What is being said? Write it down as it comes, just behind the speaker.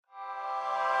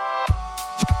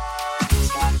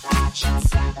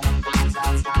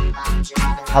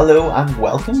Hello and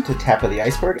welcome to Tip of the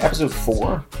Iceberg, episode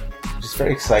 4, which is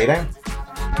very exciting.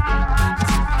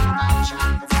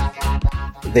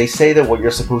 They say that what you're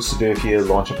supposed to do if you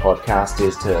launch a podcast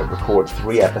is to record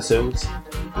 3 episodes,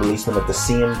 release them at the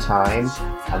same time,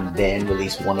 and then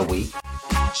release one a week.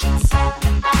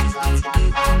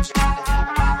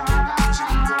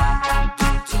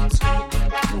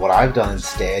 What I've done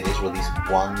instead is release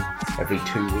one every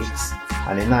 2 weeks,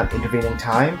 and in that intervening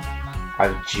time,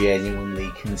 I've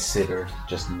genuinely considered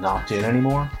just not doing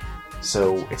anymore.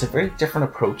 So it's a very different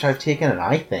approach I've taken, and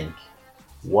I think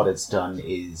what it's done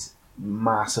is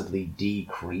massively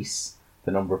decrease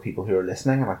the number of people who are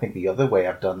listening. And I think the other way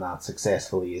I've done that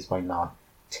successfully is by not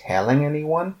telling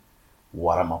anyone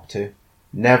what I'm up to.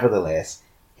 Nevertheless,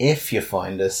 if you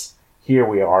find us, here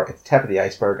we are at the Tip of the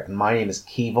Iceberg, and my name is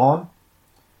Key Vaughan.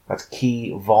 That's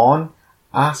Key Vaughan.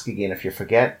 Ask again if you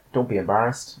forget. Don't be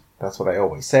embarrassed. That's what I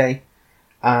always say.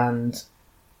 And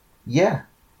yeah,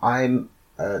 I'm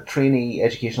a trainee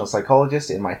educational psychologist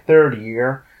in my 3rd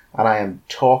year, and I am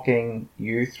talking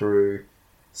you through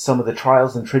some of the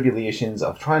trials and tribulations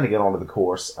of trying to get onto the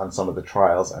course, and some of the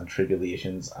trials and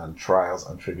tribulations and trials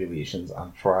and tribulations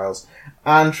and trials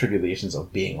and tribulations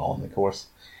of being on the course.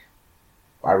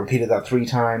 I repeated that 3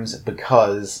 times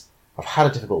because I've had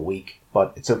a difficult week,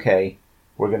 but it's okay.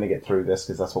 We're going to get through this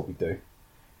because that's what we do.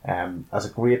 As a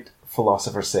great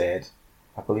philosopher said,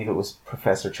 I believe it was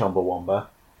Professor Chumbawamba,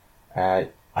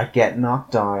 I get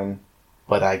knocked down,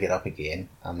 but I get up again,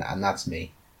 and that's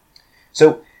me.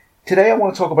 So, today I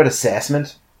want to talk about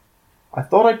assessment. I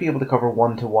thought I'd be able to cover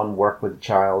one-to-one work with a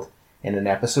child in an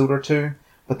episode or 2,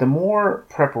 but the more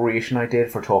preparation I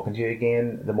did for talking to you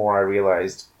again, the more I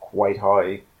realised quite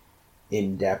how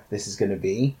in-depth this is going to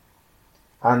be.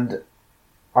 And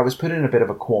I was put in a bit of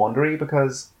a quandary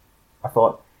because I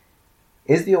thought,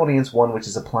 is the audience one which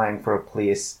is applying for a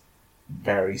place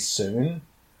very soon,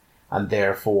 and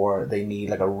therefore they need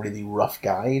like a really rough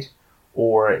guide?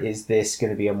 Or is this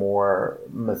going to be a more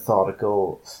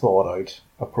methodical, thought-out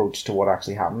approach to what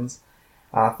actually happens?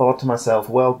 And I thought to myself,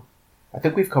 well, I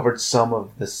think we've covered some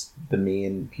of the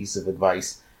main piece of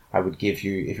advice I would give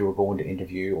you if you were going to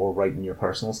interview or write in your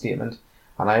personal statement.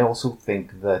 And I also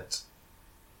think that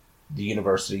the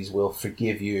universities will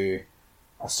forgive you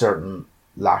a certain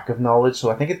lack of knowledge.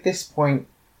 So I think at this point,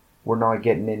 we're now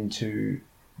getting into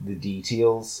the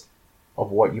details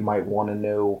of what you might want to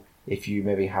know if you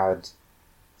maybe had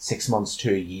 6 months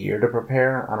to a year to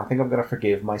prepare. And I think I'm going to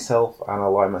forgive myself and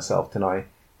allow myself to now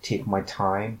take my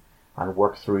time and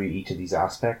work through each of these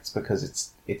aspects, because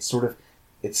it's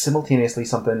simultaneously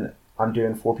something I'm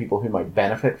doing for people who might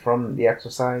benefit from the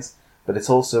exercise, but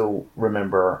it's also,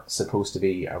 remember, supposed to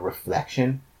be a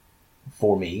reflection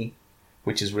for me,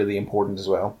 which is really important as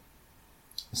well.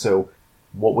 So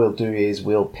what we'll do is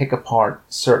we'll pick apart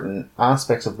certain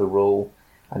aspects of the role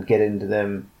and get into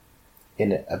them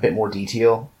in a bit more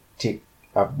detail, take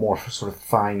a more sort of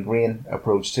fine-grained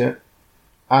approach to it.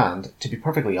 And to be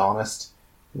perfectly honest,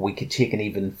 we could take an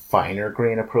even finer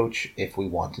grain approach if we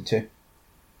wanted to.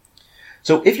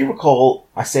 So if you recall,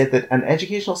 I said that an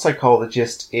educational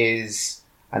psychologist is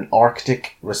an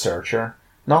Arctic researcher.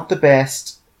 Not the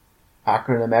best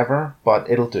acronym ever, but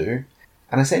it'll do.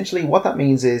 And essentially what that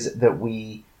means is that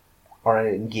we are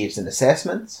engaged in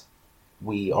assessment,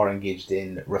 we are engaged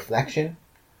in reflection,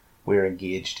 we're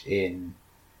engaged in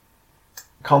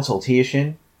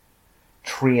consultation,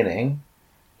 training,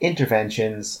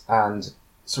 interventions, and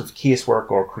sort of casework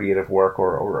or creative work,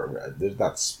 or there's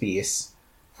that space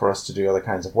for us to do other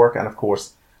kinds of work. And of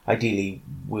course, ideally,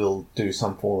 we'll do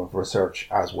some form of research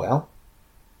as well.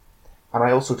 And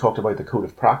I also talked about the code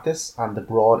of practice and the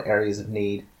broad areas of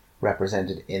need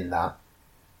represented in that.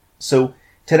 So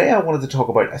today I wanted to talk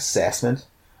about assessment.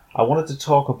 I wanted to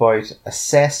talk about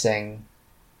assessing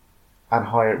and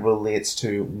how it relates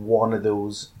to one of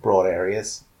those broad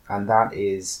areas, and that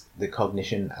is the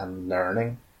cognition and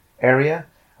learning area.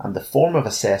 And the form of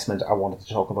assessment I wanted to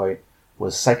talk about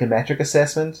was psychometric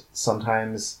assessment.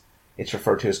 Sometimes it's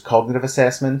referred to as cognitive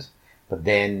assessment, but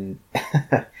then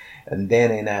and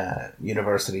then in a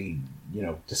university,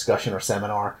 discussion or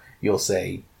seminar, you'll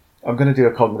say, I'm going to do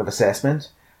a cognitive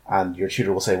assessment, and your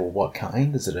tutor will say, well, what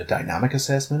kind? Is it a dynamic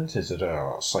assessment? Is it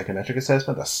a psychometric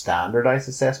assessment? A standardized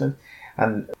assessment?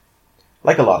 And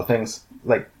like a lot of things,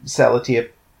 like sellotape,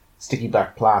 sticky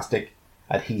black plastic,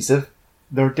 adhesive,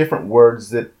 there are different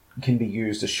words that can be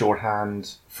used as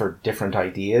shorthand for different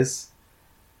ideas.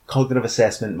 Cognitive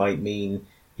assessment might mean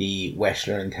the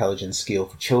Wechsler Intelligence Scale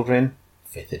for Children,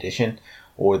 5th edition,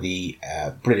 or the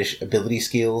British Ability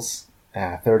Scales,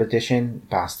 3rd edition,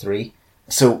 BAS 3.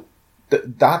 So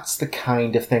that's the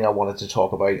kind of thing I wanted to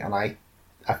talk about, and I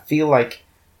feel like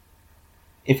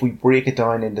if we break it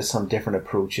down into some different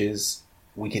approaches,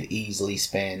 we could easily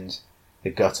spend the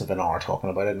guts of an hour talking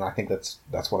about it, and I think that's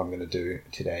what I'm going to do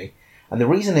today. And the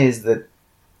reason is that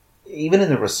even in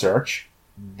the research,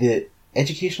 the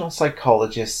educational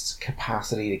psychologists'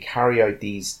 capacity to carry out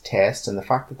these tests and the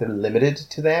fact that they're limited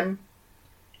to them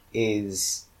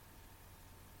is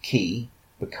key,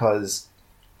 because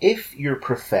if your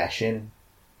profession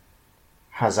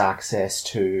has access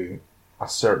to a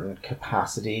certain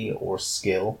capacity or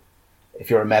skill, if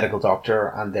you're a medical doctor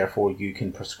and therefore you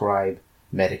can prescribe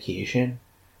medication,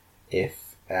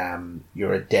 if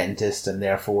you're a dentist and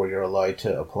therefore you're allowed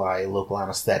to apply local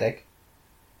anesthetic,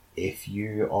 if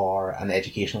you are an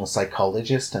educational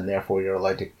psychologist and therefore you're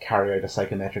allowed to carry out a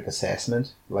psychometric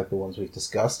assessment like the ones we've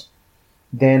discussed,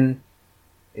 then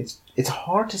it's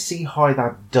hard to see how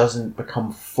that doesn't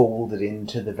become folded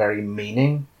into the very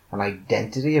meaning and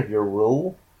identity of your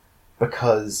role,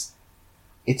 because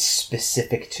it's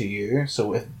specific to you.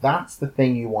 So if that's the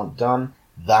thing you want done,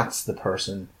 that's the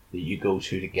person that you go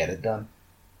to get it done.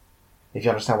 If you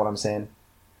understand what I'm saying.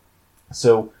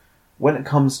 So when it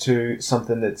comes to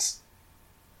something that's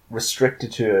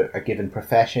restricted to a given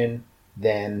profession,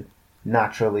 then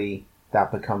naturally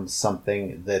that becomes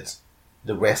something that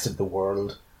the rest of the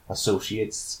world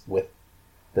associates with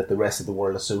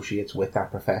that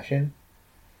profession.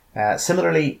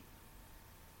 Similarly,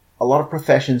 a lot of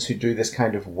professions who do this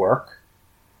kind of work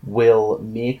will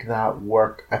make that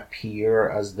work appear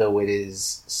as though it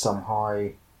is somehow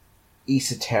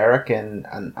esoteric and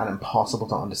impossible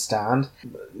to understand.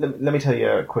 Let me tell you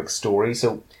a quick story.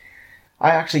 So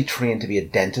I actually trained to be a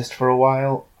dentist for a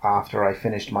while after I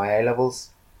finished my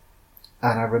A-levels.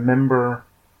 And I remember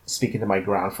speaking to my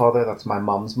grandfather, that's my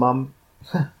mum's mum.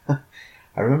 I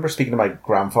remember speaking to my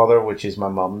grandfather, which is my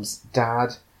mum's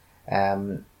dad,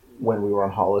 when we were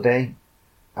on holiday.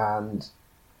 And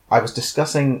I was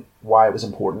discussing why it was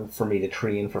important for me to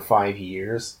train for 5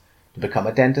 years to become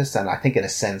a dentist. And I think in a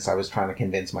sense I was trying to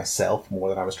convince myself more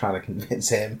than I was trying to convince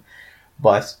him.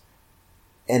 But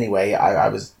anyway, I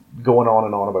was going on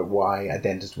and on about why a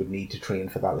dentist would need to train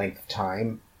for that length of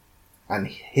time. And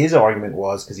his argument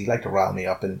was, because he liked to rile me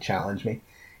up and challenge me,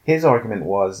 his argument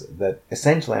was that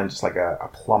essentially I'm just like a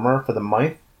plumber for the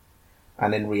mouth.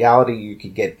 And in reality, you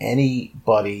could get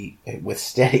anybody with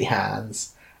steady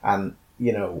hands and,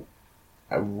 you know,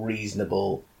 a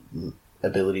reasonable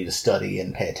ability to study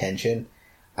and pay attention,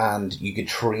 and you could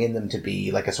train them to be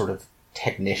like a sort of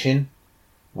technician,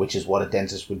 which is what a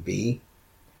dentist would be.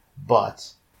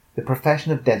 But the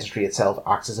profession of dentistry itself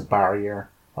acts as a barrier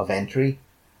of entry,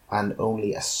 and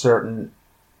only a certain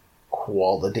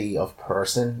quality of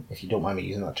person, if you don't mind me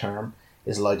using that term,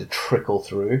 is allowed to trickle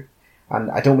through.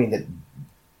 And I don't mean that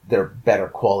they're better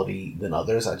quality than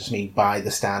others. I just mean by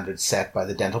the standards set by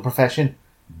the dental profession,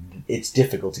 it's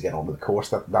difficult to get on with the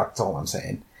course. That's all I'm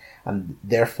saying. And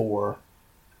therefore,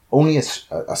 only a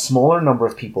smaller number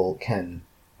of people can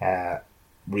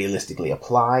realistically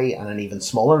apply, and an even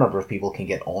smaller number of people can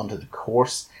get onto the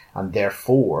course, and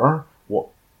therefore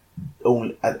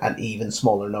only an even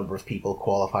smaller number of people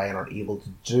qualify and are able to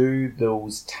do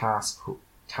those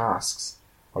tasks,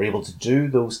 are able to do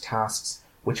those tasks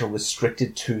which are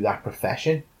restricted to that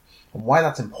profession. And why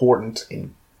that's important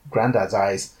in Granddad's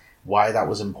eyes, why that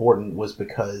was important was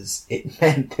because it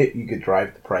meant that you could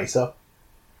drive the price up.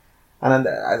 And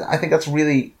I think that's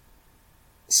really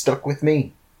stuck with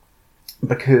me,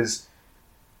 because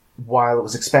while it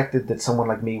was expected that someone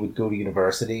like me would go to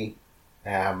university,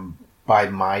 by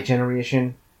my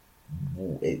generation,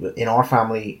 in our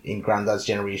family, in Granddad's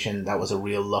generation, that was a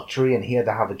real luxury, and he had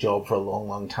to have a job for a long,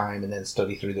 long time and then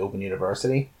study through the Open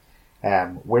University.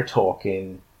 We're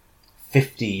talking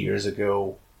 50 years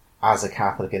ago, as a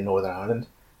Catholic in Northern Ireland,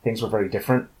 things were very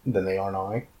different than they are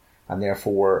now, and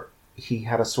therefore he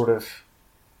had a sort of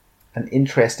an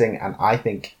interesting and I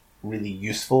think really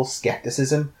useful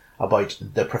skepticism about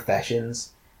the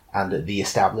professions and the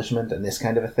establishment and this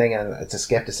kind of a thing, and it's a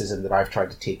skepticism that I've tried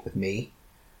to take with me.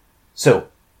 So,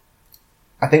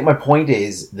 I think my point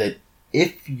is that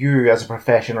if you as a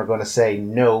profession are going to say,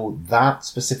 no, that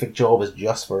specific job is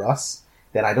just for us,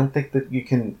 then I don't think that you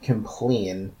can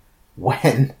complain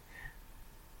when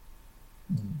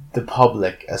the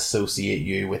public associate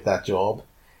you with that job.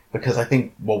 Because I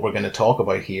think what we're going to talk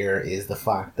about here is the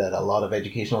fact that a lot of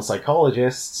educational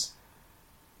psychologists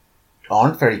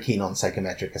aren't very keen on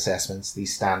psychometric assessments,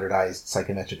 these standardized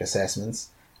psychometric assessments,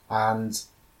 and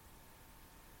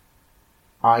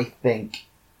I think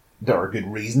there are good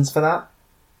reasons for that,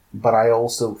 but I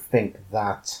also think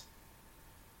that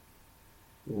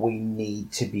we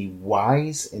need to be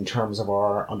wise in terms of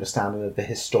our understanding of the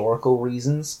historical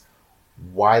reasons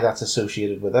why that's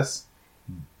associated with us,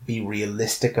 be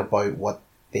realistic about what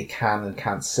they can and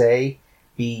can't say,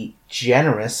 be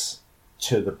generous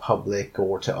to the public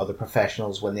or to other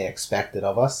professionals when they expect it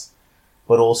of us,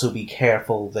 but also be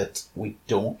careful that we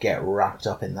don't get wrapped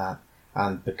up in that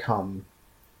and become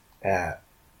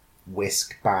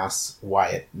Whisk, Bass,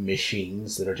 Wyatt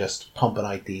machines that are just pumping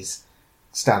out these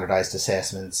standardized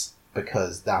assessments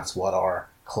because that's what our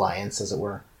clients, as it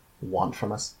were, want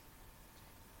from us.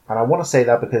 And I want to say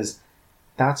that because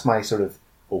that's my sort of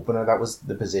opener. That was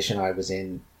the position I was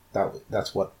in.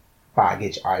 That's what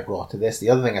baggage I brought to this. The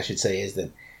other thing I should say is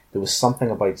that there was something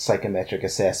about psychometric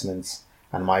assessments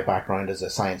and my background as a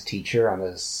science teacher and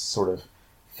as sort of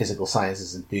physical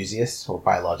sciences enthusiast, or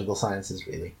biological sciences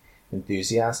really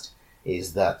enthusiast,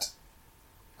 is that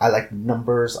I like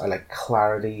numbers, I like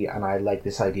clarity, and I like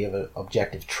this idea of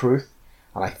objective truth.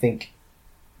 And I think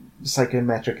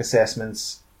psychometric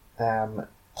assessments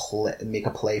make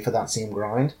a play for that same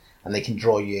ground, and they can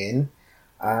draw you in.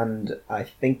 And I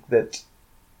think that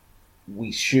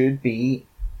we should be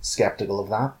skeptical of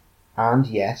that, and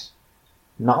yet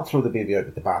not throw the baby out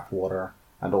with the bathwater,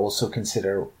 and also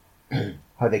consider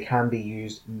how they can be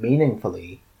used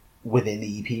meaningfully within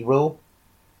the EP role.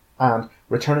 And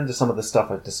returning to some of the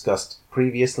stuff I've discussed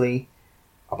previously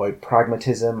about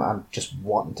pragmatism and just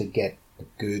wanting to get a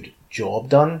good job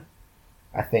done,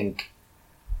 I think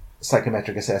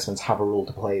psychometric assessments have a role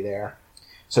to play there.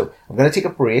 So I'm going to take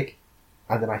a break,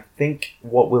 and then I think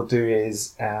what we'll do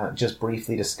is just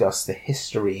briefly discuss the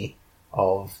history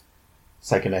of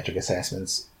psychometric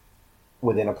assessments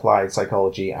within applied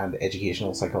psychology and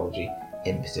educational psychology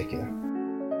in particular.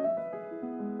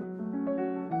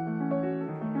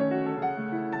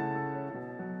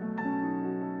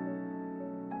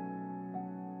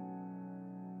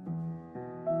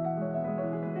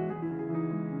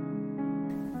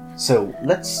 So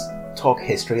let's talk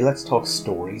history, let's talk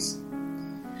stories.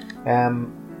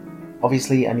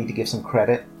 Obviously I need to give some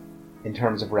credit in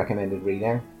terms of recommended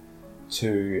reading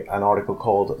to an article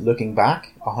called Looking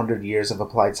Back, 100 Years of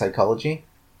Applied Psychology.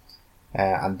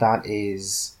 And that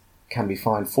can be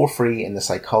found for free in The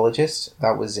Psychologist.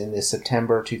 That was in the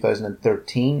September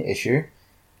 2013 issue,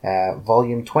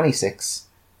 volume 26.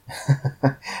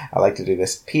 I like to do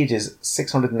this. Pages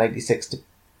 696 to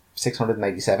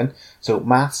 697. So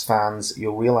maths fans,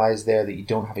 you'll realise there that you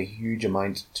don't have a huge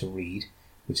amount to read,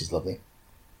 which is lovely.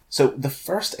 So the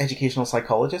first educational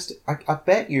psychologist, I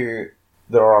bet you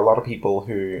there are a lot of people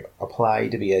who apply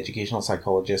to be educational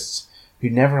psychologists who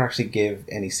never actually give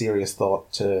any serious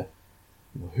thought to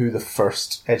who the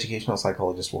first educational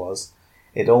psychologist was.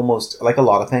 It almost, like a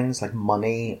lot of things, like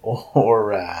money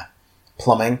or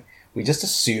plumbing, we just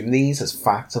assume these as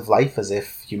facts of life, as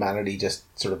if humanity just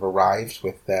sort of arrived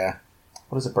with,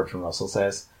 what is it Bertrand Russell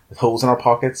says? With holes in our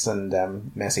pockets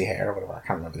and messy hair, or whatever. I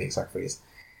can't remember the exact phrase.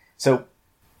 So,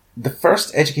 the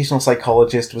first educational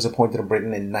psychologist was appointed in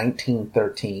Britain in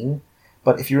 1913.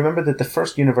 But if you remember that the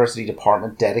first university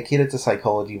department dedicated to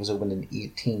psychology was opened in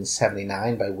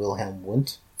 1879 by Wilhelm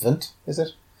Wundt, is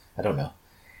it? I don't know.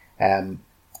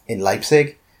 In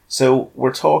Leipzig. So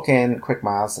we're talking, quick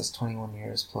maths, that's 21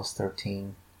 years plus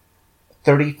 13.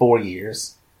 34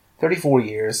 years. 34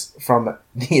 years from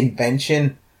the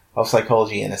invention of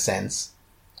psychology, in a sense,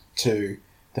 to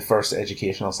the first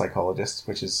educational psychologist,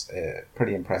 which is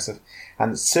pretty impressive.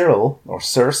 And Cyril, or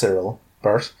Sir Cyril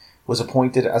Burt, was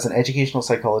appointed as an educational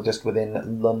psychologist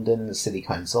within London City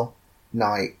Council.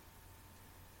 Now,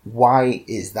 why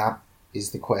is that,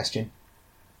 is the question.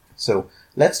 So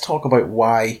let's talk about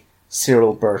why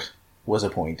Cyril Burt was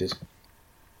appointed.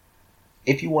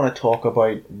 If you want to talk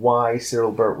about why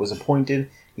Cyril Burt was appointed,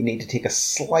 you need to take a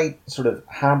slight sort of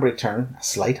handbrake turn,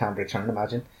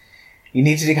 imagine. You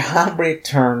need to take a handbrake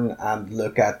turn and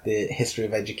look at the history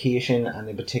of education, and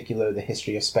in particular the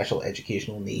history of special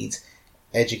educational needs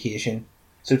education.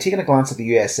 So taking a glance at the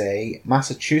USA,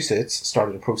 Massachusetts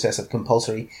started a process of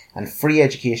compulsory and free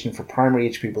education for primary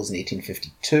age pupils in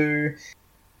 1852.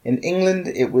 In England,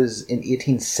 it was in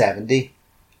 1870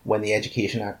 when the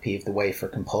Education Act paved the way for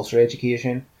compulsory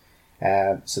education.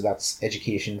 So that's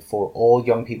education for all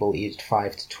young people aged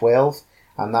 5 to 12,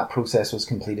 and that process was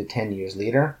completed 10 years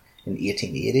later, in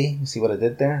 1880. You see what I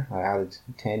did there? I added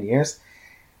 10 years.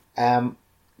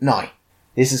 Now,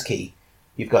 this is key.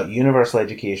 You've got universal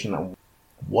education, and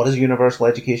what does universal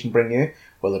education bring you?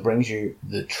 Well, it brings you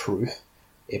the truth.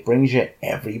 It brings you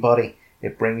everybody.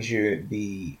 It brings you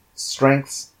the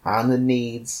strengths and the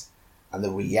needs and the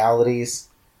realities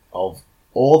of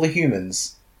all the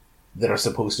humans that are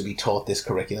supposed to be taught this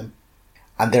curriculum.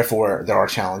 And therefore there are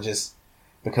challenges,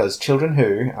 because children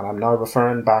who, and I'm now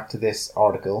referring back to this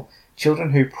article,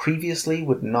 children who previously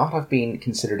would not have been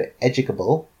considered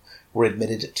educable were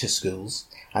admitted to schools,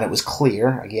 and it was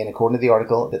clear, again according to the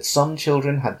article, that some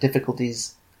children had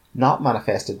difficulties not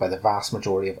manifested by the vast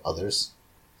majority of others.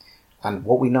 And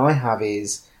what we now have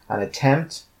is an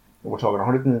attempt, we're talking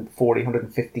 140,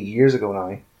 150 years ago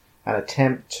now, an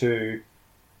attempt to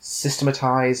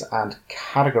systematize and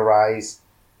categorize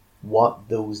what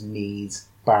those needs,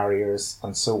 barriers,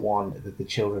 and so on that the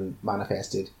children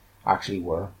manifested actually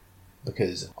were.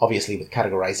 Because obviously with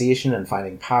categorization and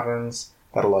finding patterns,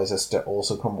 that allows us to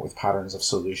also come up with patterns of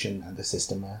solution and to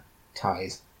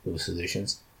systematize those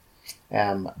solutions.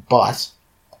 But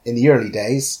in the early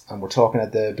days, and we're talking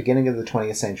at the beginning of the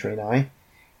 20th century now,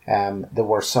 there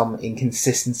were some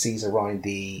inconsistencies around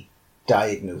the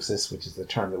diagnosis, which is the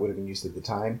term that would have been used at the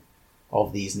time,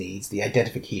 of these needs, the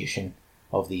identification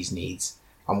of these needs.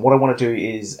 And what I want to do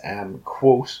is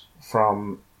quote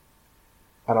from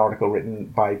an article written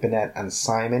by Binet and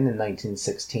Simon in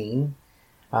 1916.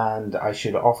 And I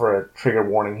should offer a trigger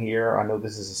warning here. I know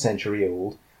this is a century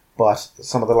old, but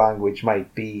some of the language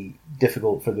might be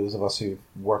difficult for those of us who've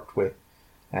worked with,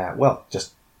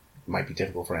 just might be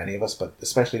difficult for any of us, but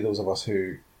especially those of us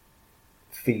who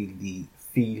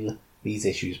feel these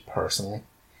issues personally.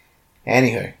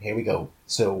 Anyhow, here we go.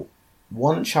 So,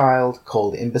 one child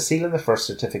called imbecile in the first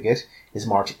certificate is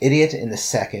marked idiot in the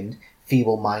second,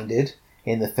 feeble-minded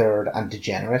in the third, and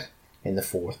degenerate in the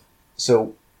fourth.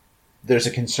 So, there's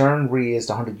a concern raised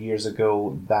 100 years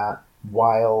ago that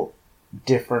while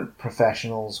different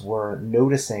professionals were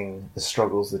noticing the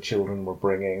struggles the children were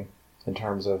bringing in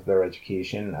terms of their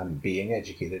education and being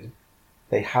educated,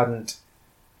 they hadn't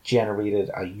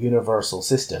generated a universal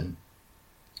system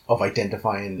of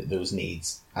identifying those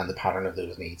needs and the pattern of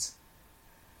those needs,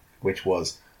 which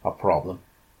was a problem.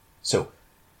 So,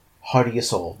 how do you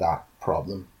solve that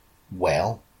problem?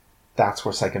 Well, that's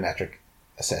where psychometric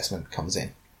assessment comes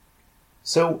in.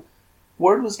 So,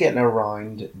 word was getting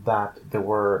around that there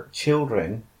were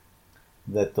children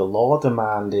that the law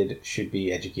demanded should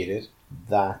be educated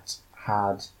that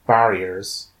had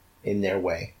barriers in their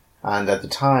way. And at the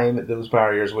time, those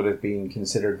barriers would have been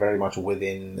considered very much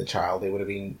within the child. They would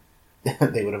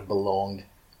have belonged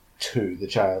to the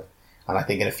child. And I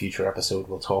think in a future episode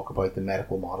we'll talk about the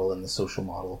medical model and the social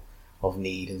model of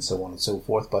need and so on and so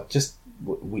forth. But just,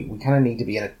 we kind of need to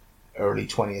be in an early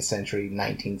 20th century,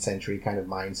 19th century kind of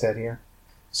mindset here.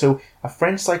 So a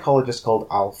French psychologist called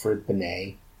Alfred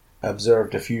Binet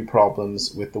observed a few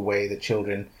problems with the way that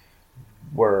children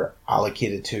were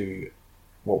allocated to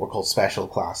what were called special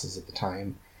classes at the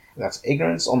time. That's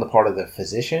ignorance on the part of the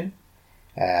physician,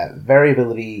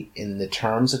 variability in the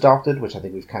terms adopted, which I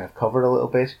think we've kind of covered a little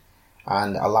bit,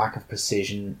 and a lack of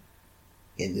precision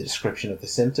in the description of the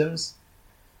symptoms.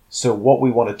 So what we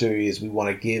want to do is we want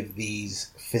to give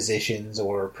these physicians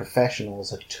or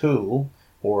professionals a tool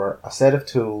or a set of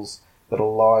tools that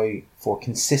allow for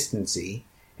consistency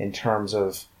in terms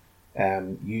of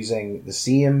using the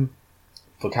same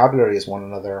vocabulary as one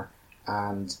another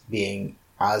and being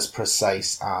as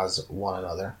precise as one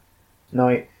another.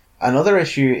 Now, another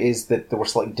issue is that there were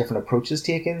slightly different approaches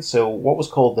taken. So what was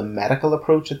called the medical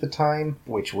approach at the time,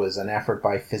 which was an effort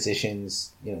by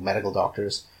physicians, medical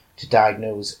doctors, to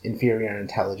diagnose inferior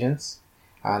intelligence,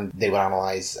 and they would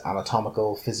analyze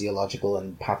anatomical, physiological,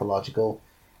 and pathological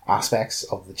aspects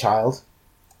of the child.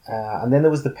 And then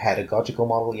there was the pedagogical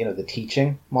model, the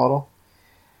teaching model,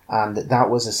 and that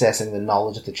was assessing the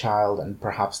knowledge of the child and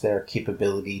perhaps their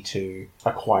capability to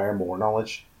acquire more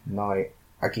knowledge. Now,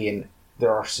 again,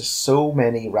 there are just so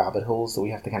many rabbit holes that we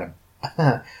have to kind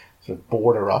of sort of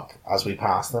border up as we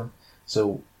pass them.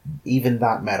 So even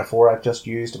that metaphor I've just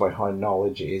used about how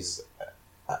knowledge is,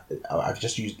 I've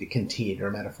just used the container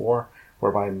metaphor,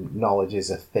 whereby knowledge is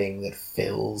a thing that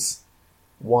fills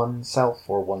oneself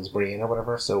or one's brain or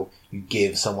whatever. So you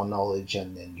give someone knowledge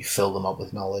and then you fill them up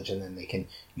with knowledge and then they can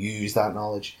use that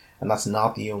knowledge. And that's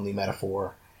not the only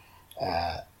metaphor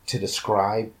to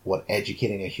describe what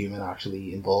educating a human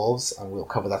actually involves, and we'll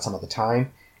cover that some other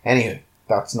time. Anywho,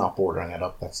 that's not bordering it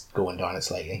up, that's going down it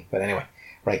slightly. But anyway,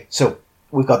 right, so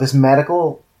we've got this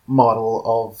medical model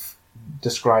of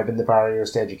describing the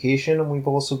barriers to education, and we've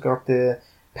also got the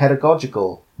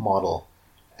pedagogical model.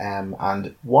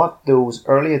 And what those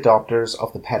early adopters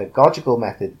of the pedagogical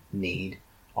method need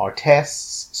are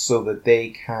tests so that they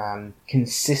can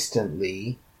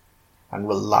consistently and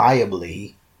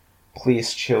reliably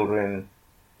place children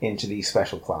into these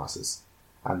special classes.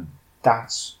 And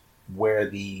that's where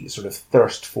the sort of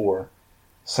thirst for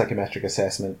psychometric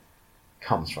assessment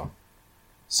comes from.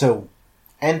 So,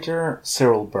 Enter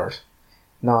Cyril Burt.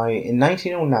 Now, in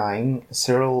 1909,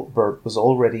 Cyril Burt was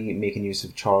already making use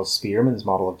of Charles Spearman's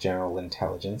model of general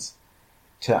intelligence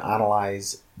to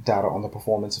analyse data on the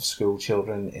performance of school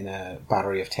children in a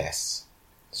battery of tests.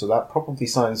 So that probably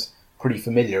sounds pretty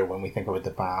familiar when we think about the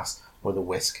BAS or the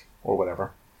WISC or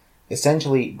whatever.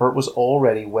 Essentially, Burt was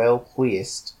already well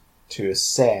placed to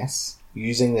assess,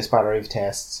 using this battery of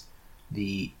tests,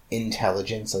 the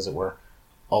intelligence, as it were,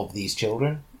 of these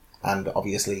children. And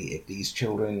obviously, if these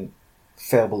children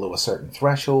fell below a certain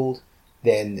threshold,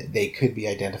 then they could be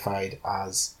identified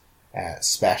as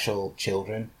special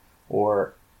children,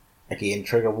 or, again,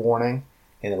 trigger warning,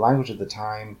 in the language of the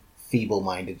time,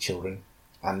 feeble-minded children.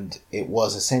 And it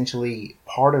was essentially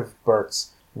part of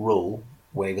Burt's role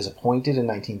when he was appointed in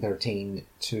 1913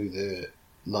 to the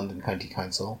London County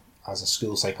Council as a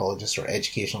school psychologist or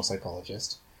educational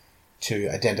psychologist to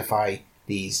identify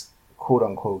these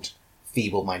quote-unquote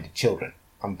feeble-minded children.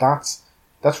 And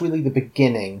that's really the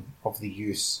beginning of the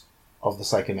use of the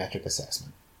psychometric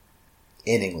assessment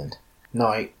in England.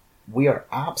 Now, we are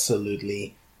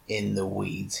absolutely in the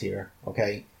weeds here,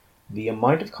 okay? The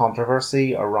amount of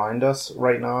controversy around us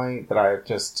right now that I have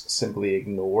just simply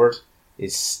ignored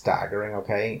is staggering,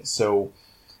 okay? So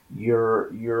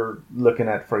you're looking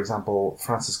at, for example,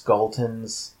 Francis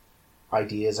Galton's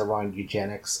ideas around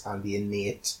eugenics and the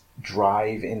innate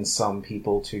drive in some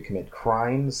people to commit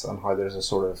crimes, and how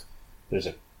there's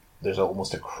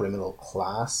almost a criminal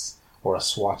class or a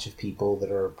swatch of people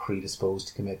that are predisposed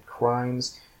to commit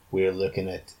crimes. We're looking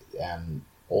at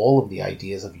all of the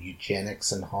ideas of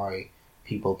eugenics and how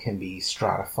people can be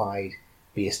stratified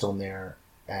based on their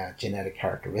genetic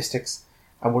characteristics.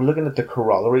 And we're looking at the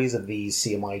corollaries of these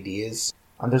same ideas.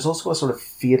 And there's also a sort of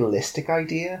fatalistic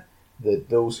idea that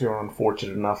those who are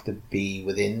unfortunate enough to be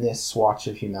within this swatch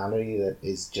of humanity that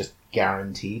is just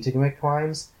guaranteed to commit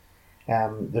crimes,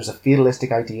 there's a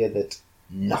fatalistic idea that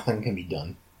nothing can be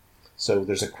done. So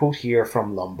there's a quote here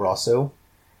from Lombroso,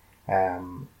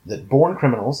 that born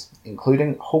criminals,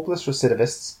 including hopeless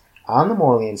recidivists and the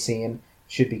morally insane,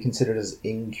 should be considered as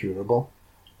incurable.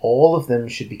 All of them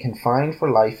should be confined for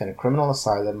life in a criminal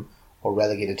asylum or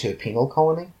relegated to a penal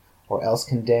colony, or else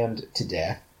condemned to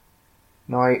death.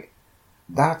 Now,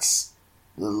 that's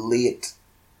the late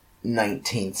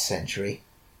 19th century.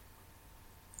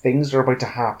 Things are about to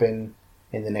happen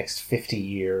in the next 50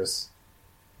 years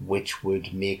which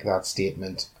would make that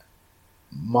statement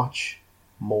much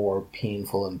more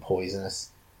painful and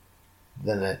poisonous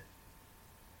than it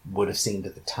would have seemed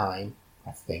at the time,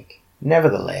 I think.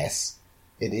 Nevertheless,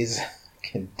 it is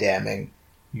condemning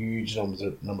huge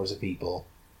numbers of people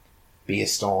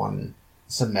based on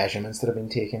some measurements that have been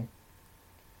taken.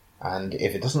 And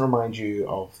if it doesn't remind you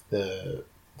of the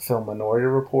film Minority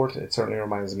Report, it certainly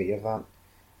reminds me of that.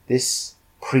 This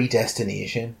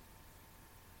predestination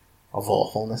of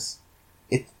awfulness,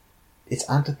 it's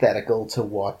antithetical to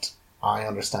what I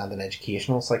understand an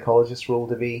educational psychologist's role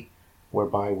to be,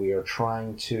 whereby we are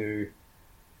trying to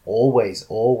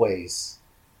always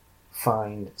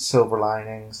find silver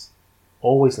linings,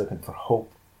 always looking for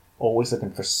hope, always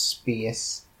looking for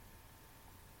space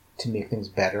to make things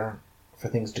better,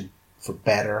 for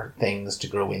better things to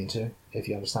grow into, if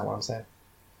you understand what I'm saying.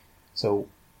 So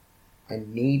I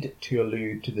need to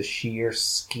allude to the sheer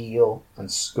scale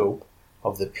and scope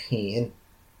of the pain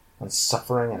and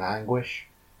suffering and anguish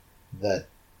that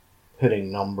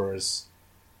putting numbers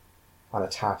and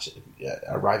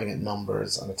arriving at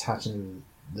numbers and attaching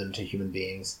them to human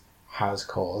beings has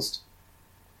caused.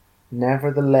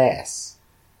 Nevertheless,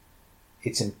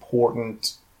 it's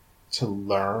important to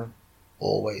learn,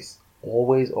 always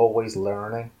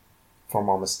learning from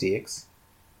our mistakes.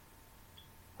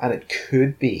 And it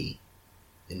could be,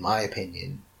 in my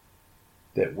opinion,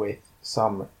 that with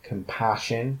some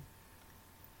compassion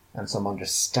and some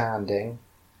understanding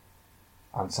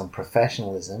and some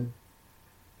professionalism,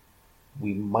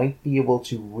 we might be able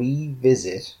to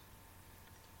revisit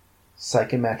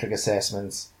psychometric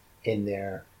assessments in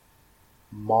their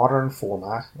modern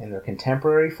format, in their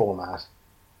contemporary format,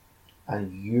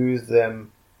 and use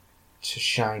them to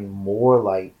shine more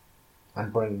light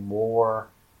and bring more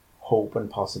hope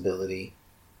and possibility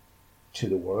to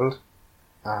the world.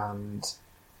 And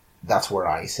that's where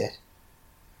I sit.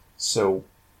 So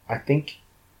I think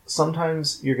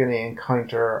sometimes you're going to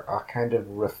encounter a kind of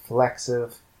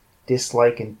reflexive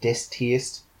dislike and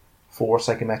distaste for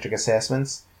psychometric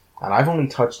assessments. And I've only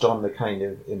touched on the kind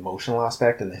of emotional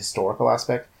aspect and the historical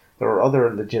aspect. There are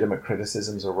other legitimate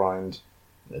criticisms around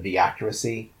the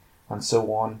accuracy and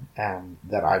so on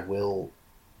that I will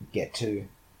get to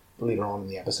later on in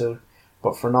the episode.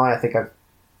 But for now, I think I've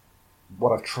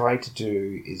what I've tried to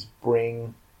do is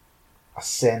bring a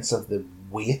sense of the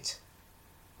weight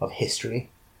of history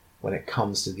when it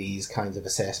comes to these kinds of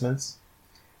assessments,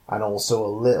 and also a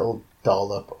little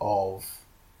dollop of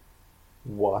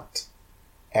what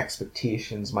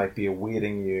expectations might be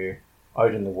awaiting you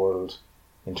out in the world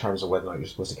in terms of whether or not you're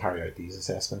supposed to carry out these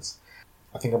assessments.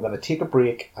 I think I'm going to take a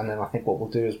break, and then I think what we'll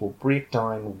do is we'll break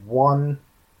down one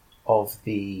of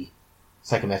the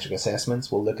psychometric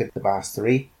assessments. We'll look at the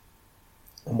BAS-3,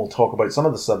 and we'll talk about some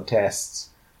of the subtests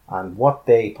and what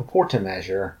they purport to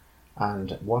measure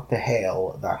and what the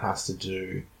hell that has to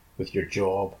do with your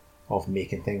job of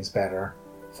making things better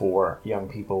for young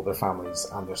people, their families,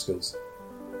 and their schools.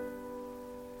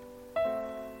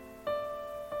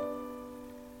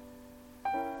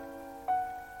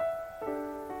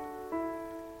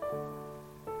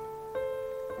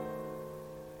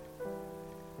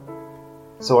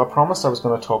 So I promised I was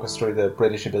going to talk us through the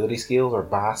British Ability Scales, or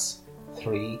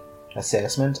BAS-3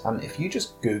 assessment, and if you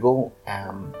just Google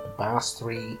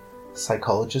BAS-3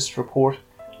 psychologist report,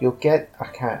 you'll get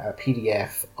a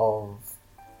PDF of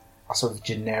a sort of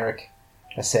generic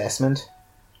assessment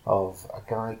of a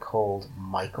guy called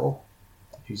Michael,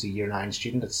 who's a Year 9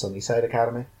 student at Sunnyside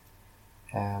Academy,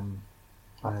 and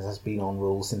has been on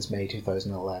roll since May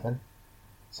 2011.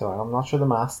 So I'm not sure the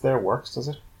maths there works, does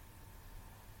it?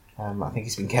 I think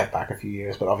he's been kept back a few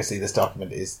years, but obviously this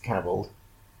document is kind of old.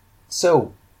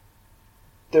 So,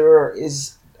 there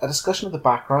is a discussion of the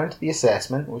background to the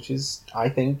assessment, which is, I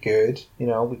think, good. You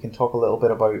know, we can talk a little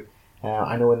bit about,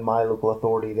 I know in my local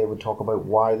authority they would talk about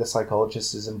why the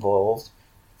psychologist is involved.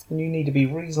 And you need to be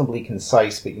reasonably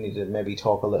concise, but you need to maybe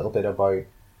talk a little bit about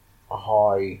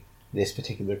how this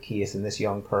particular case and this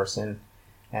young person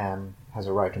has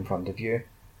arrived in front of you,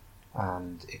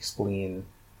 and explain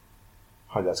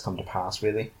how that's come to pass,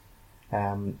 really.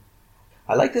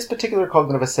 I like this particular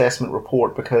cognitive assessment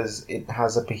report because it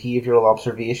has a behavioural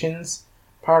observations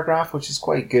paragraph, which is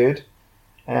quite good.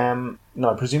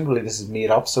 Now, presumably this is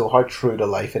made up, so how true to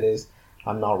life it is,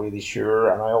 I'm not really sure.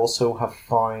 And I also have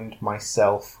found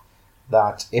myself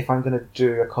that if I'm going to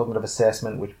do a cognitive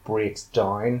assessment which breaks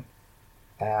down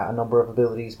a number of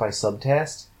abilities by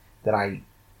subtest, then I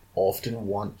often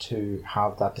want to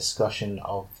have that discussion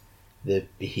of the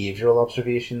behavioural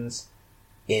observations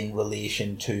in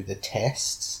relation to the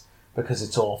tests, because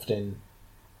it's often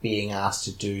being asked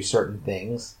to do certain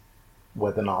things,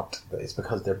 whether or not it's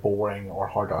because they're boring or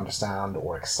hard to understand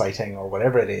or exciting or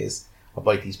whatever it is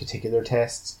about these particular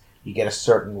tests. You get a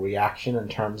certain reaction in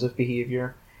terms of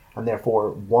behaviour, and therefore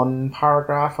one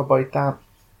paragraph about that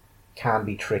can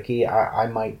be tricky. I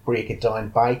might break it down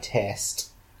by test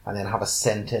and then have a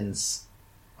sentence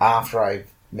after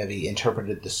I've maybe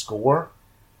interpreted the score,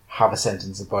 have a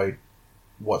sentence about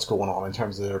what's going on in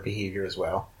terms of their behaviour as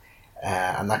well.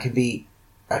 And that can be,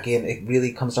 again, it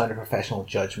really comes down to professional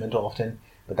judgment often,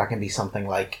 but that can be something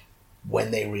like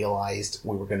when they realised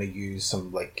we were going to use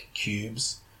some like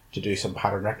cubes to do some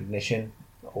pattern recognition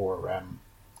or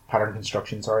pattern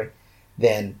construction,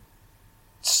 then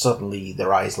suddenly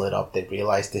their eyes lit up. They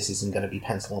realised this isn't going to be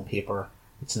pencil and paper.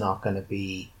 It's not going to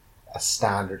be a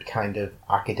standard kind of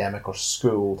academic or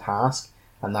school task,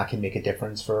 and that can make a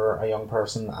difference for a young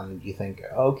person. And you think,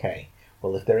 okay,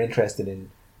 well, if they're interested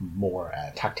in more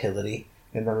tactility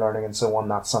in their learning and so on,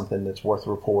 that's something that's worth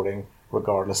reporting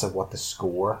regardless of what the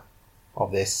score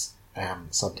of this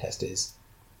subtest is.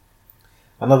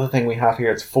 Another thing we have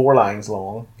here, it's 4 lines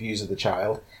long, views of the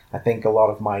child. I think a lot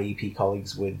of my EP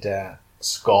colleagues would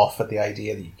scoff at the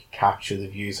idea that you could capture the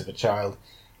views of a child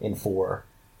in 4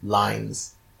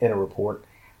 lines in a report,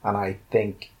 and I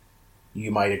think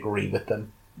you might agree with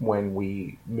them. When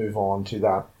we move on to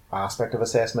that aspect of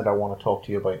assessment, I want to talk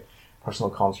to you about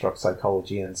personal construct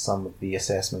psychology and some of the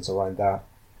assessments around that.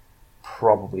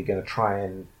 Probably going to try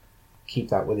and keep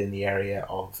that within the area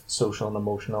of social and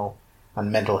emotional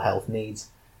and mental health needs.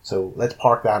 So let's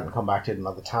park that and come back to it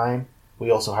another time. We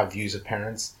also have views of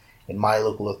parents. In my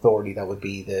local authority, that would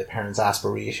be the parents'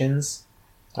 aspirations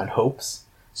and hopes.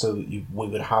 So we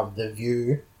would have the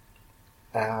view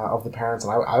of the parents,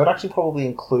 and I would actually probably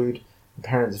include the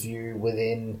parents' view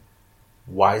within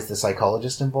why is the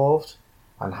psychologist involved,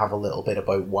 and have a little bit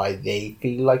about why they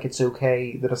feel like it's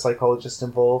okay that a psychologist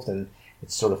involved, and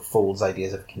it sort of folds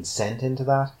ideas of consent into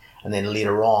that. And then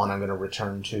later on I'm going to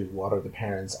return to what are the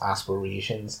parents'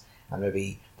 aspirations, and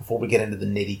maybe before we get into the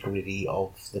nitty gritty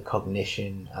of the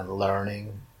cognition and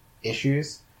learning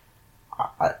issues,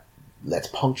 let's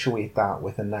punctuate that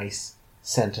with a nice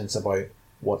sentence about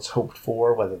what's hoped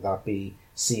for, whether that be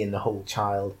seeing the whole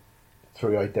child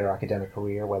throughout their academic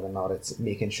career, whether or not it's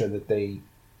making sure that they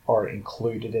are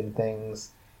included in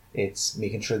things, It's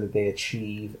making sure that they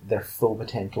achieve their full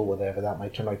potential, whatever that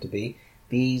might turn out to be.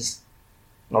 These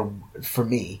are, for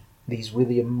me, these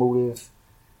really emotive,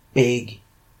 big,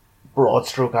 broad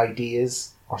stroke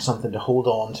ideas are something to hold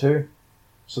on to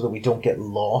so that we don't get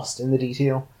lost in the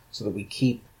detail, so that we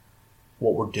keep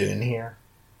what we're doing here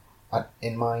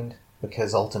in mind,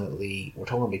 because ultimately we're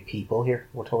talking about people here.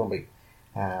 We're talking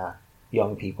about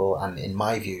young people, and in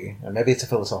my view, and maybe it's a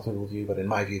philosophical view, but in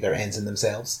my view, they're ends in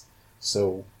themselves.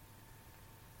 So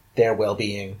their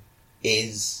well-being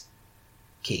is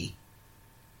key,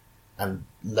 and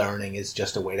learning is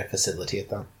just a way to facilitate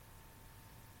that.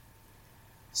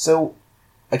 So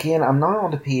again, I'm now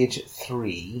on to page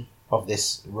 3 of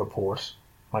this report,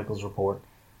 Michael's report,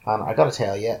 and I gotta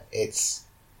tell you, it's,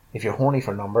 if you're horny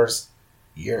for numbers,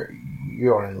 you're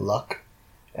in luck.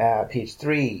 Page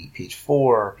 3, page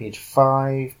 4, page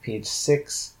 5, page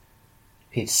 6,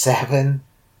 page 7,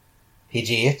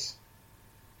 page 8,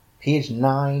 page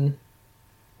 9.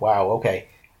 Wow, okay.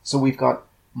 So we've got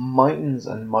mountains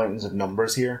and mountains of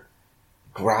numbers here.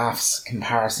 Graphs,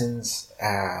 comparisons,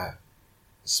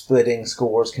 splitting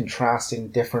scores, contrasting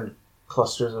different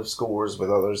clusters of scores with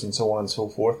others, and so on and so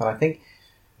forth. And I think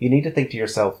you need to think to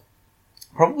yourself,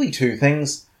 probably 2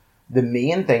 things. The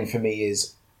main thing for me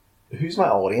is, who's my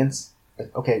audience?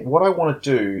 Okay, what I want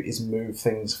to do is move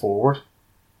things forward.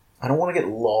 I don't want to get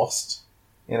lost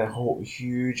in a whole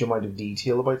huge amount of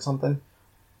detail about something.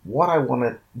 What I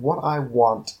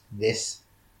want this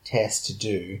test to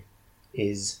do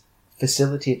is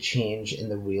facilitate change in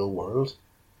the real world.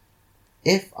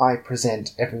 If I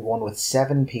present everyone with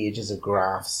 7 pages of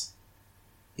graphs,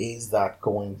 is that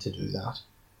going to do that?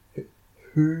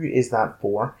 Who is that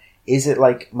for? Is it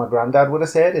like my granddad would have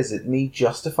said? Is it me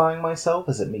justifying myself?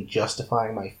 Is it me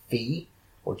justifying my fee?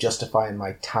 Or justifying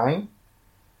my time?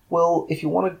 Well, if you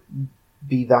want to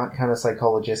be that kind of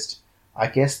psychologist, I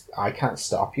guess I can't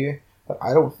stop you. But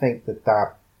I don't think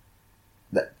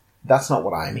that's not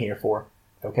what I'm here for.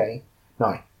 Okay?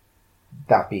 Now,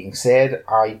 that being said,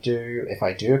 if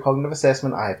I do a cognitive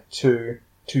assessment, I have two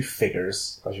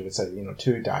figures, as you would say,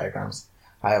 2 diagrams.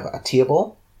 I have a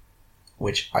table,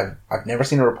 which I've never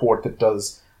seen a report that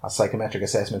does a psychometric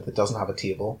assessment that doesn't have a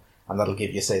table, and that'll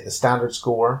give you, say, the standard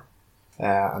score,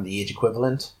 and the age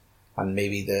equivalent, and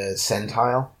maybe the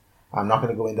centile. I'm not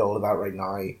going to go into all of that right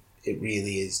now. It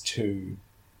really is too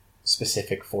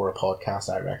specific for a podcast,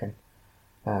 I reckon.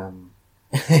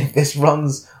 If this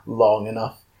runs long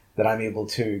enough that I'm able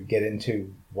to get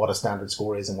into what a standard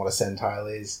score is and what a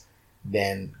centile is,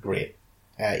 then great.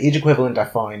 Age equivalent I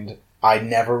found I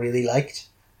never really liked,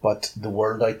 but the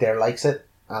world out there likes it,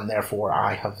 and therefore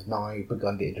I have now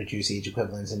begun to introduce age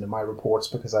equivalents into my reports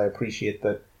because I appreciate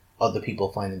that other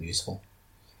people find them useful.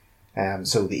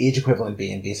 So the age equivalent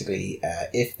being basically,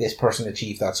 if this person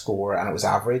achieved that score and it was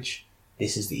average,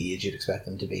 this is the age you'd expect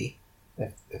them to be,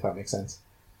 if that makes sense.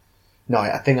 Now,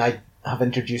 a thing I have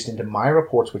introduced into my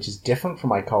reports, which is different from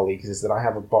my colleagues, is that I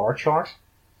have a bar chart.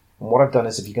 And what I've done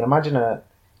is, if you can imagine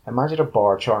a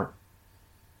bar chart,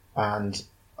 and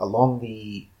along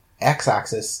the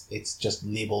x-axis, it's just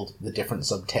labelled the different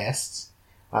subtests,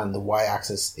 and the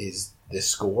y-axis is the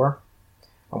score.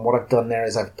 And what I've done there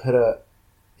is I've put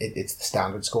it's the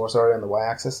standard score, on the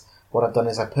y-axis. What I've done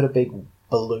is I put a big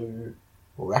blue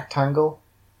rectangle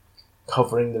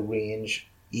covering the range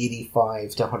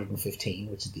 85 to 115,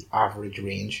 which is the average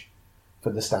range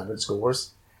for the standard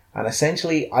scores. And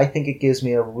essentially, I think it gives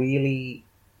me a really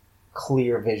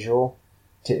clear visual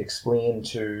to explain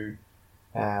to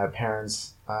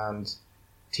parents and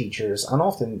teachers, and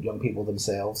often young people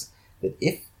themselves, that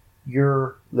if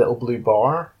your little blue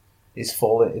bar is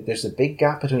falling, if there's a big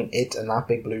gap between it and that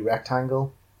big blue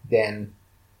rectangle, then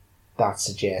that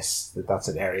suggests that that's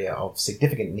an area of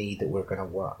significant need that we're going to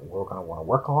want to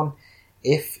work on.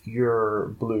 If your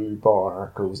blue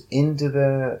bar goes into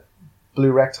the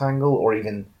blue rectangle, or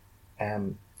even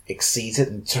exceeds it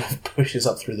and sort of pushes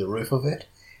up through the roof of it,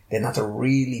 then that's a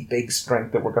really big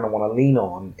strength that we're going to want to lean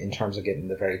on in terms of getting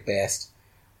the very best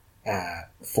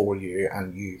for you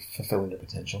and you fulfilling your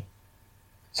potential.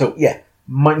 So yeah,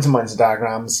 mountains and mountains of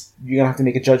diagrams. You're going to have to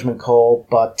make a judgment call,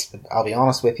 but I'll be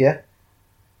honest with you.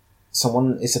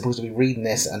 Someone is supposed to be reading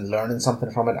this and learning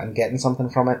something from it and getting something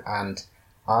from it, and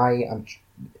I am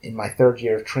in my 3rd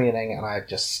year of training, and I've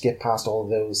just skipped past all of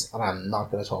those, and I'm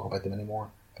not going to talk about them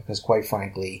anymore, because quite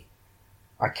frankly,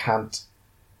 I can't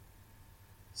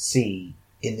see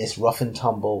in this rough and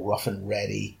tumble, rough and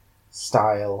ready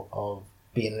style of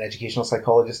being an educational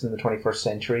psychologist in the 21st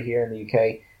century here in the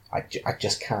UK, I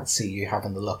just can't see you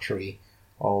having the luxury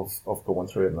of going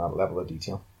through it in that level of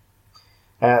detail.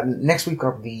 Next we've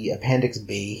got the Appendix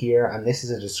B here, and this is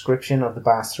a description of the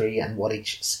BAS3 and what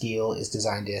each scale is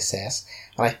designed to assess.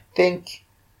 And I think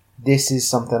this is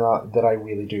something that I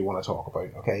really do want to talk about.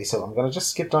 Okay, so I'm going to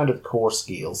just skip down to the core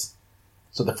scales.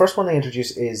 So the first one they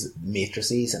introduce is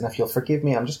matrices, and if you'll forgive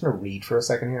me, I'm just going to read for a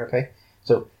second here, okay?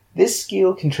 So this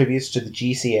scale contributes to the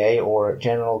GCA, or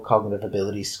General Cognitive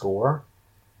Ability Score,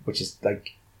 which is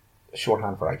like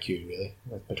shorthand for IQ, really,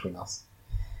 between us.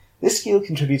 This scale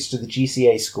contributes to the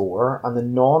GCA score and the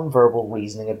Non-Verbal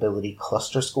Reasoning Ability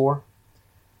Cluster Score.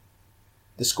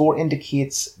 The score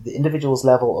indicates the individual's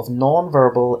level of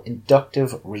non-verbal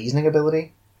inductive reasoning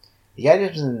ability. The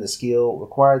items in the scale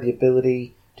require the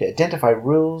ability to identify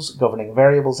rules governing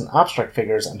variables and abstract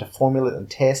figures and to formulate and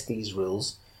test these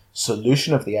rules.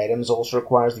 Solution of the items also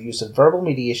requires the use of verbal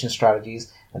mediation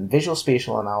strategies and visual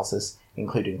spatial analysis,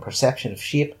 including perception of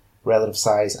shape, relative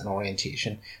size, and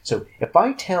orientation. So if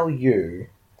I tell you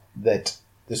that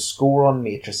the score on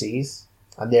matrices,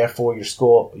 and therefore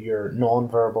your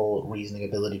non-verbal reasoning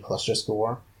ability cluster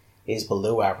score, is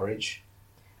below average,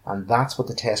 and that's what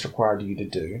the test required you to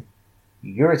do,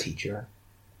 you're a teacher,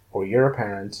 or you're a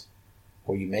parent,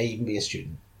 or you may even be a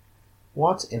student.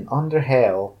 What in under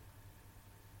hell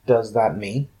does that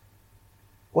mean?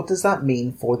 What does that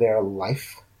mean for their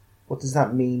life? What does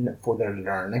that mean for their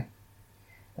learning?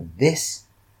 And this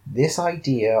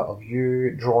idea of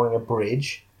you drawing a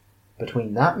bridge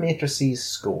between that matrices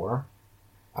score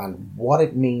and what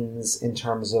it means in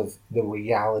terms of the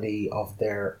reality of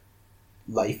their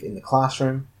life in the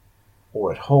classroom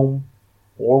or at home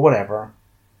or whatever,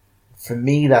 for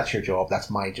me, that's your job. That's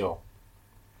my job,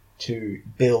 to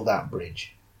build that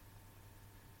bridge.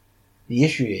 The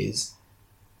issue is,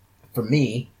 for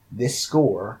me, this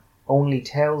score only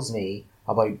tells me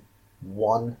about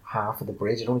one half of the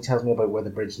bridge. It only tells me about where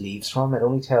the bridge leaves from. It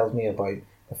only tells me about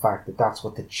the fact that that's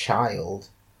what the child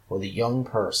or the young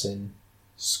person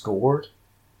scored.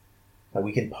 Now,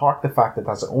 we can park the fact that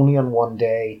that's only on one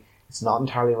day. It's not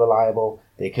entirely reliable.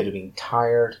 They could have been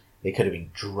tired. They could have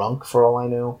been drunk, for all I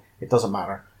know. It doesn't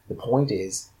matter. The point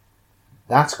is,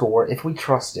 that score, if we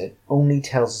trust it, only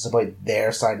tells us about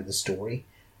their side of the story.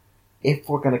 If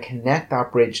we're going to connect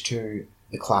that bridge to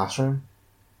the classroom,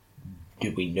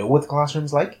 do we know what the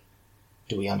classroom's like?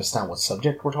 Do we understand what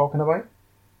subject we're talking about?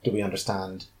 Do we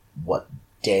understand what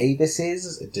day this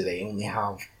is? Do they only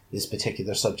have this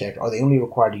particular subject? Are they only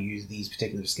required to use these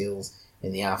particular skills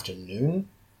in the afternoon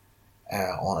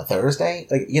on a Thursday?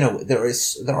 Like, you know, there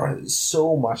are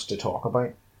so much to talk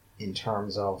about in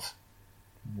terms of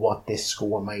what this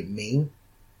score might mean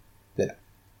that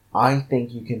I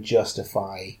think you can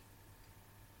justify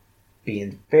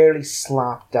being fairly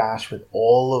slapdash with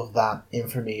all of that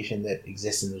information that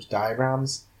exists in those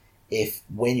diagrams if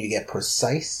when you get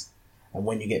precise and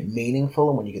when you get meaningful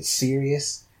and when you get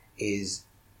serious is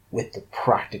with the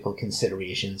practical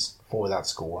considerations for that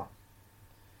score.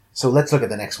 So let's look at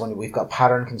the next one. We've got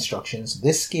pattern constructions.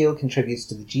 This scale contributes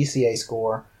to the GCA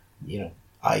score,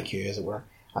 IQ as it were,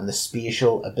 and the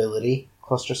spatial ability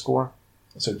cluster score.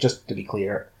 So just to be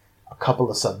clear, a couple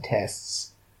of subtests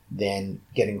then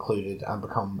get included and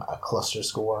become a cluster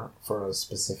score for a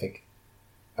specific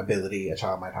ability a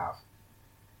child might have.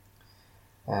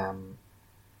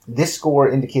 This score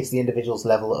indicates the individual's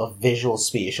level of visual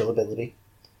spatial ability.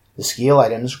 The scale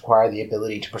items require the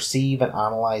ability to perceive and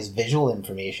analyze visual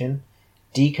information,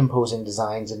 decomposing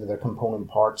designs into their component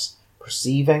parts,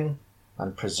 perceiving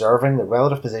and preserving the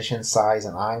relative position, size,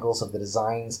 and angles of the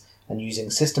designs, and using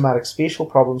systematic spatial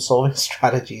problem-solving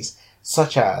strategies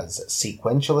such as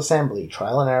sequential assembly,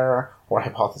 trial and error, or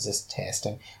hypothesis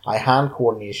testing. Eye-hand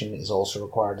coordination is also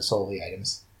required to solve the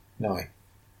items. Now,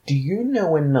 do you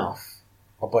know enough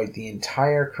about the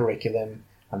entire curriculum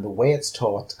and the way it's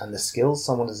taught and the skills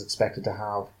someone is expected to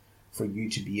have for you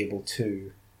to be able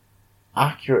to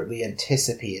accurately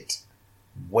anticipate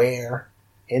where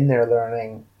in their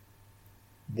learning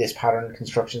this pattern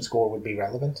construction score would be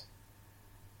relevant?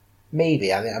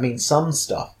 Maybe. I mean, some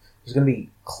stuff. There's going to be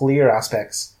clear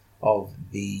aspects of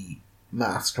the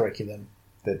maths curriculum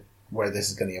where this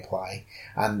is going to apply.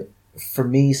 And for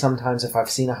me, sometimes if I've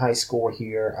seen a high score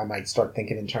here, I might start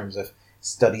thinking in terms of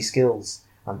study skills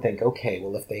and think, okay,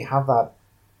 well, if they have that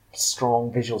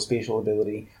strong visual spatial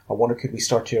ability, I wonder could we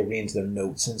start to arrange their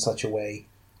notes in such a way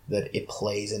that it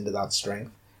plays into that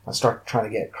strength and start trying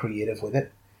to get creative with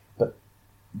it. But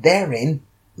therein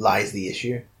lies the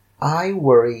issue. I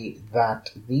worry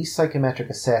that these psychometric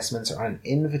assessments are an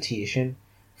invitation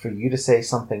for you to say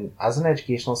something as an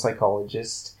educational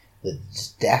psychologist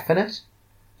that's definite,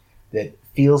 that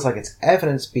feels like it's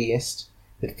evidence-based,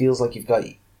 that feels like you've got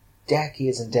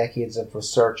decades and decades of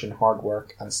research and hard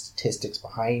work and statistics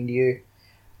behind you.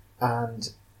 And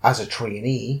as a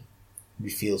trainee, you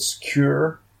feel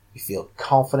secure, you feel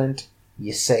confident,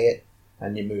 you say it,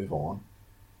 and you move on.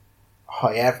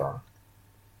 However,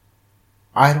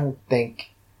 I don't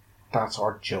think that's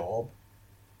our job.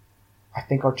 I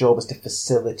think our job is to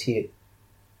facilitate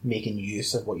making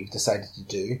use of what you've decided to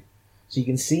do. So you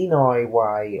can see now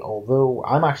why, although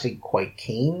I'm actually quite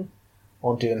keen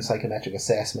on doing psychometric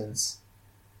assessments,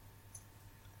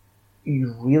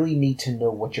 you really need to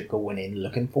know what you're going in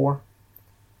looking for.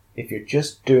 If you're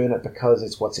just doing it because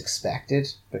it's what's expected,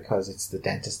 because it's the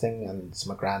dentist thing and it's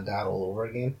my granddad all over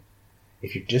again,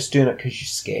 if you're just doing it because you're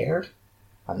scared,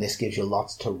 and this gives you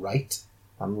lots to write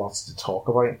and lots to talk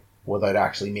about without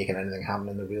actually making anything happen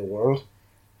in the real world,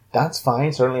 that's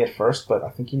fine, certainly at first, but I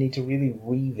think you need to really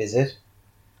revisit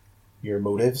your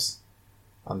motives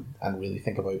and really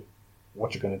think about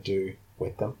what you're going to do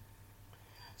with them.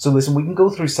 So listen, we can go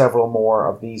through several more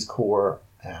of these core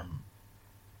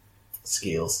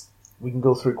skills. We can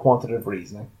go through quantitative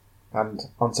reasoning, and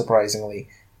unsurprisingly,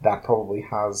 that probably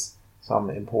has some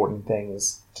important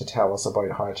things to tell us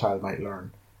about how a child might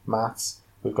learn. Maths,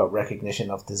 we've got recognition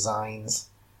of designs,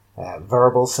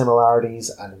 verbal similarities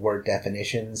and word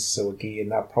definitions. So again,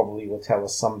 that probably will tell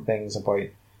us some things about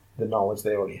the knowledge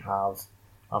they already have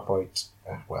about,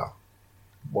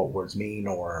 what words mean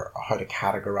or how to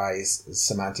categorize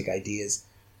semantic ideas,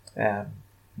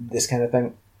 this kind of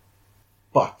thing.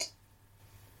 But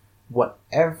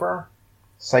whatever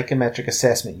psychometric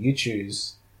assessment you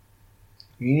choose,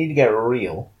 you need to get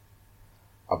real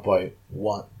about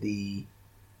what the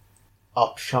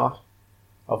upshot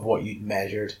of what you'd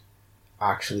measured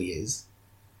actually is.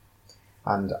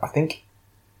 And I think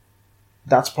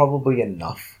that's probably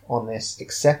enough on this,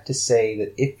 except to say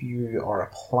that if you are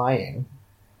applying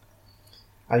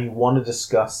and you want to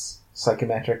discuss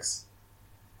psychometrics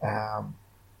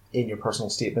in your personal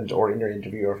statement or in your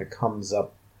interview, or if it comes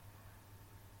up,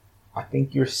 I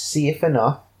think you're safe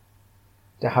enough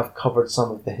to have covered some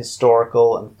of the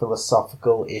historical and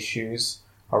philosophical issues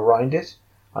around it,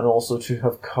 and also to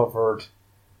have covered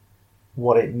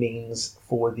what it means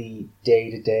for the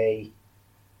day-to-day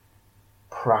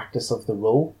practice of the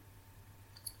role,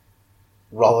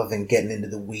 rather than getting into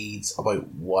the weeds about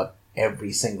what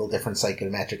every single different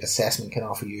psychometric assessment can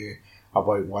offer you,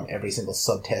 about what every single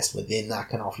subtest within that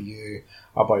can offer you,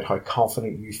 about how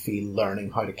confident you feel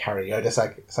learning how to carry out a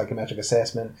psychometric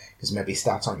assessment, because maybe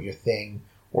stats aren't your thing,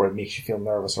 or it makes you feel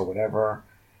nervous or whatever,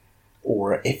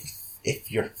 or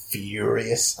if you're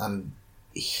furious and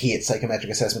hate psychometric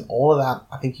assessment, all of that,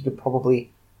 I think you could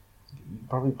probably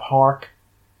park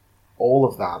all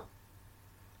of that,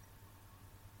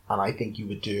 and I think you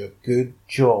would do a good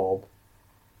job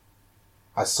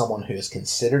as someone who has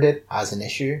considered it as an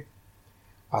issue,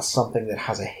 as something that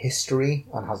has a history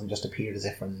and hasn't just appeared as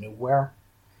if from nowhere,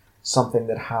 something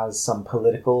that has some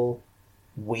political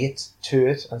weight to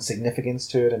it and significance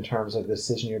to it in terms of the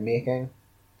decision you're making,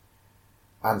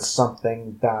 and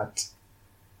something that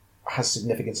has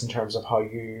significance in terms of how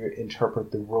you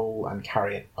interpret the role and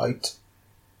carry it out.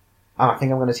 And I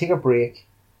think I'm going to take a break,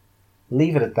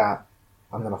 leave it at that,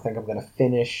 and then I think I'm going to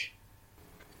finish.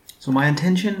 So my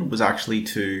intention was actually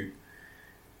to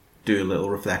do a little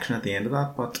reflection at the end of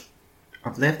that, but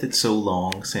I've left it so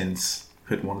long since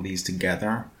putting one of these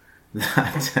together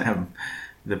that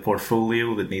the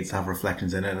portfolio that needs to have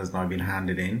reflections in it has now been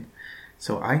handed in.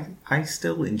 So I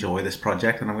still enjoy this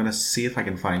project, and I'm going to see if I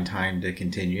can find time to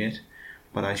continue it.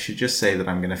 But I should just say that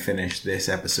I'm going to finish this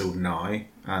episode now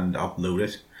and upload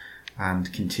it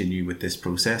and continue with this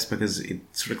process, because it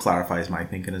sort of clarifies my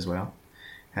thinking as well.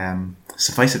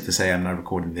 Suffice it to say, I'm now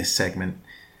recording this segment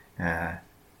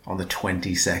on the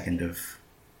 22nd of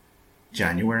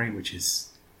January, which is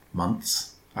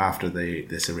months after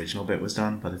this original bit was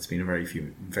done, but it's been a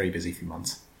very busy few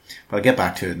months. But I'll get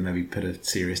back to it and maybe put a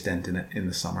serious dent in it in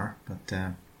the summer.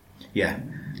 But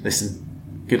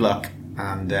listen, good luck,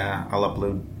 and I'll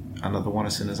upload another one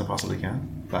as soon as I possibly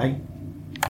can. Bye.